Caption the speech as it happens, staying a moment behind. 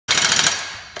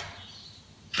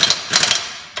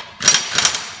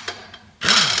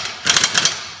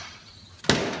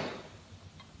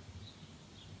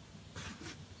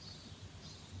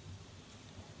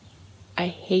I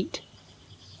hate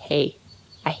hay.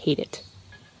 I hate it.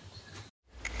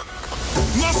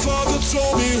 My father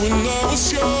told me when I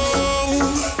was young,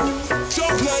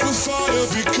 don't play with fire,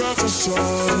 be careful,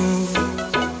 son.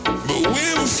 But we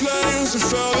were flames and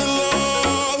fell in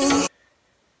love.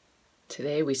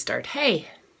 Today we start hay.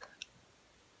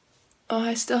 Oh,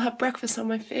 I still have breakfast on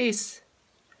my face.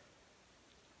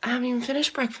 I haven't even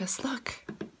finished breakfast, look.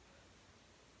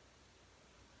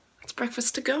 It's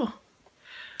breakfast to go.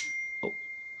 Oh,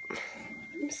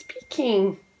 I'm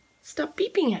speaking. Stop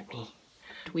beeping at me.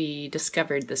 We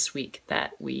discovered this week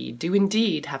that we do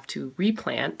indeed have to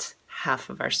replant half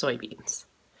of our soybeans.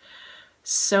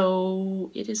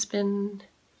 So it has been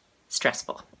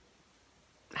stressful.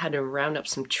 I had to round up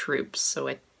some troops, so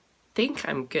I think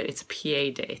I'm good. It's a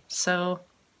PA day, so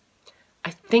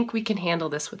I think we can handle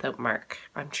this without Mark.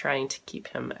 I'm trying to keep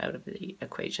him out of the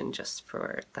equation just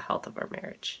for the health of our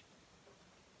marriage.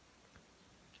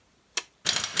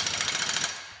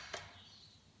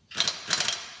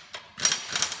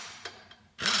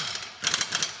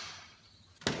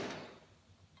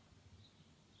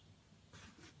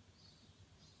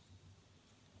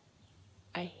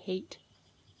 I hate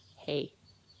hay.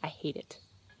 I hate it.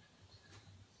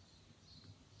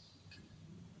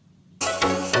 We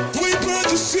burnt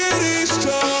the cities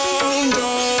down,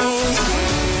 down.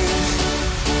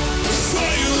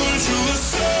 Fire learned to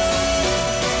listen.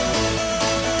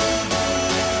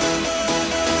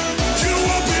 You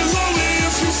won't be lonely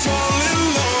if you fall in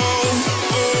love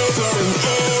over and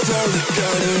over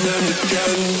again and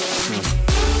again.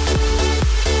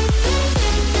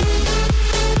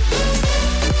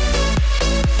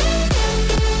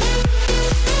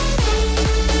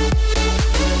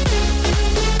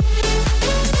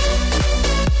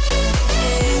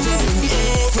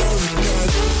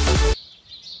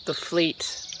 The fleet.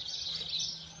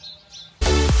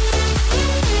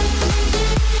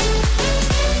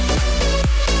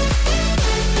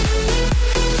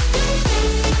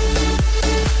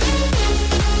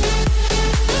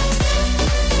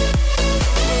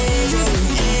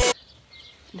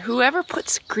 And whoever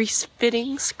puts grease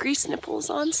fittings, grease nipples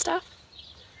on stuff,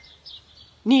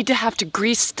 need to have to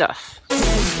grease stuff.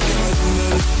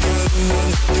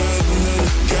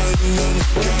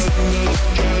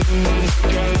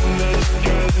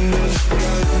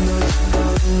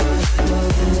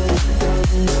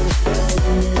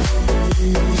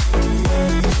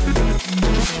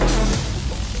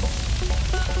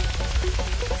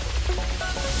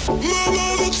 My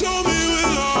mother told me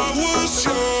when I was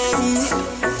young,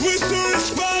 we soon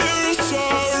inspire a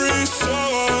sorry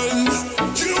son.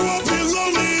 You won't be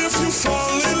lonely if you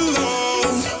fall in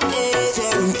love over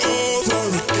and over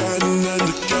again and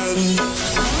again.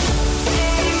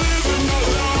 I'm living my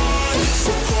life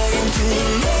according to the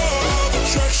law of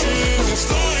attraction. It's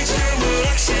lights, camera,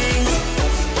 action.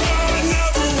 I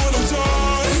never wanna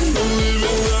die. I'm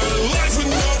living that life with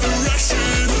no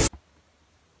direction.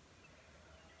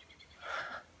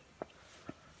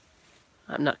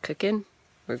 I'm not cooking.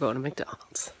 We're going to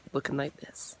McDonald's. Looking like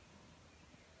this.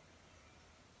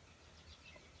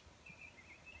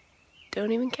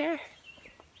 Don't even care.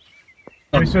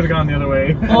 We should have gone the other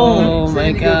way. Oh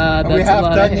my god, that's a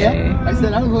lot of hay. I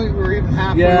said, I don't think we're even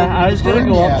halfway. Yeah, I was gonna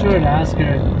go up to her and ask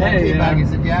her. I Hey, came back and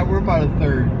said, yeah, we're about a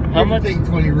third. How much? Take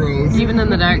 20 rows. Even in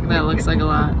the dark, that looks like a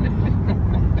lot.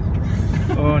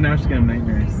 Oh, now she's gonna have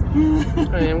nightmares.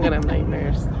 I am gonna have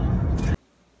nightmares.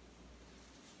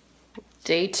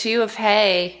 Day 2 of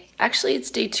hay. Actually, it's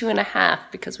day 2.5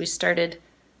 because we started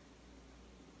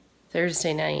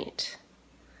Thursday night.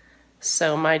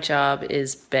 So my job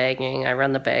is bagging. I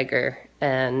run the bagger,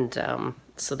 and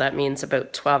so that means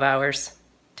about 12 hours,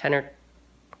 10 or,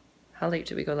 how late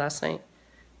did we go last night?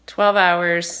 12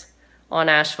 hours on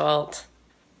asphalt.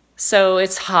 So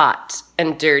it's hot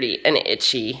and dirty and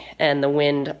itchy, and the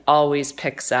wind always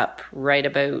picks up right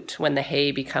about when the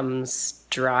hay becomes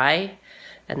dry,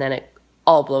 and then it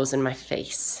all blows in my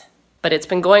face. But it's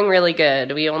been going really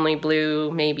good. We only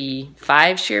blew maybe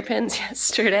 5 shear pins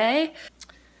yesterday.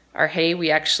 Our hay,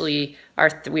 we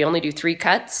only do 3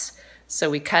 cuts. So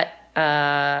we cut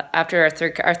after our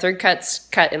third cut's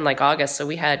cut in like August. So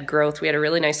we had growth. We had a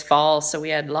really nice fall. So we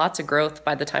had lots of growth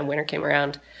by the time winter came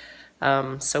around.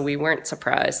 So we weren't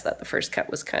surprised that the first cut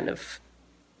was kind of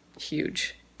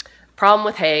huge. Problem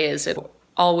with hay is it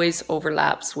always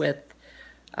overlaps with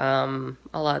a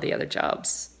lot of the other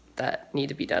jobs that need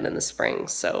to be done in the spring.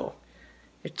 So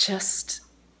it's just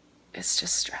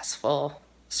stressful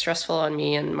on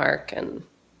me and Mark and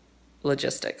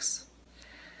logistics.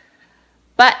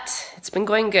 But it's been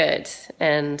going good,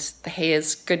 and the hay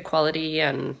is good quality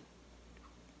and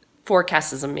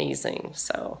forecast is amazing.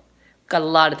 So got a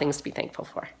lot of things to be thankful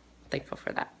for. Thankful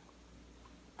for that.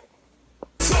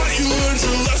 Thought you learned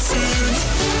your lesson.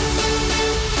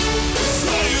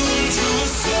 Thought you learned your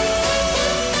lesson.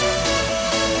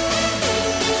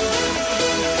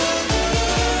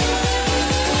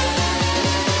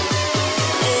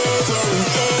 Over and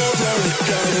over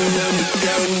again and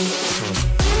again.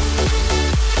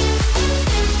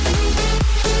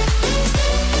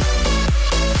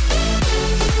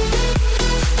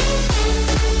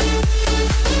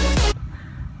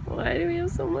 Why do we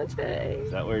have so much hay?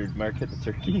 Is that where Mark hit the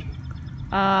turkey?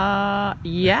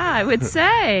 Yeah, I would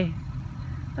say.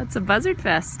 That's a buzzard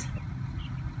fest.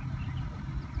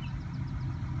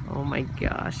 Oh my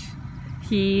gosh.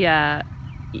 He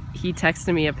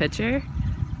texted me a picture.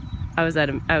 I was at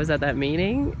that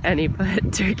meeting and he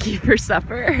put turkey for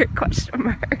supper ?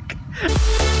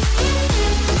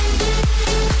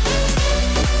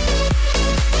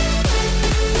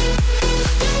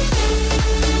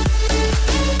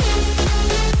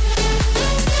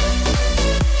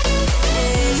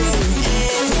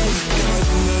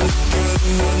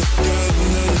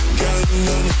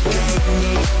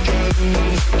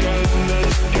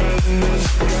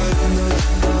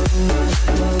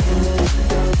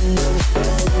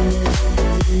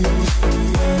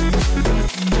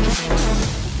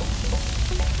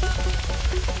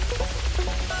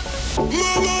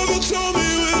 My mother told me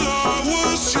when I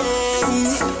was young,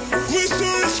 we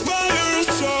still inspire,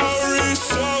 sorry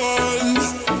son.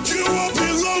 You won't be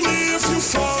lonely if you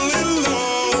fall in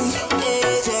love.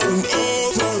 Over and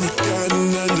over again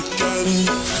and again.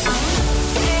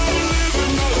 I'm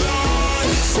living my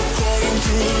life according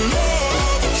to the law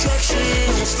of attraction.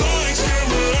 It's like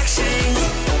camera action.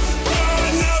 I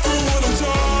never wanna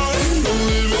die. I'm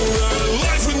living that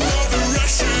life with no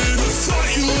direction. I thought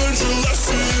you learned your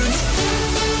lesson.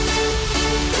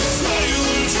 Thought you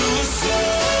learned your lesson.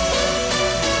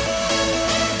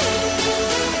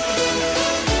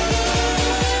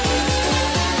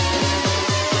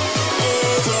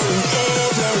 Over and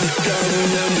over again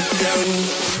and again.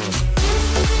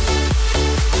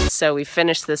 So we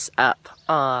finished this up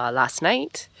last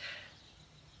night,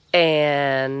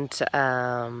 and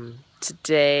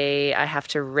today I have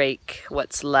to rake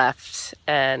what's left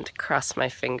and cross my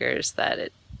fingers that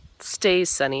it stays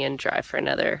sunny and dry for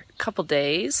another couple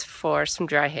days for some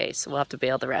dry hay. So we'll have to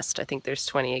bale the rest. I think there's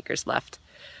 20 acres left.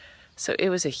 So it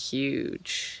was a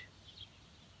huge,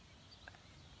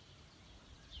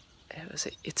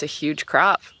 it's a huge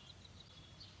crop.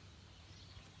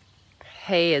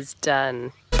 Hay is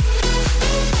done.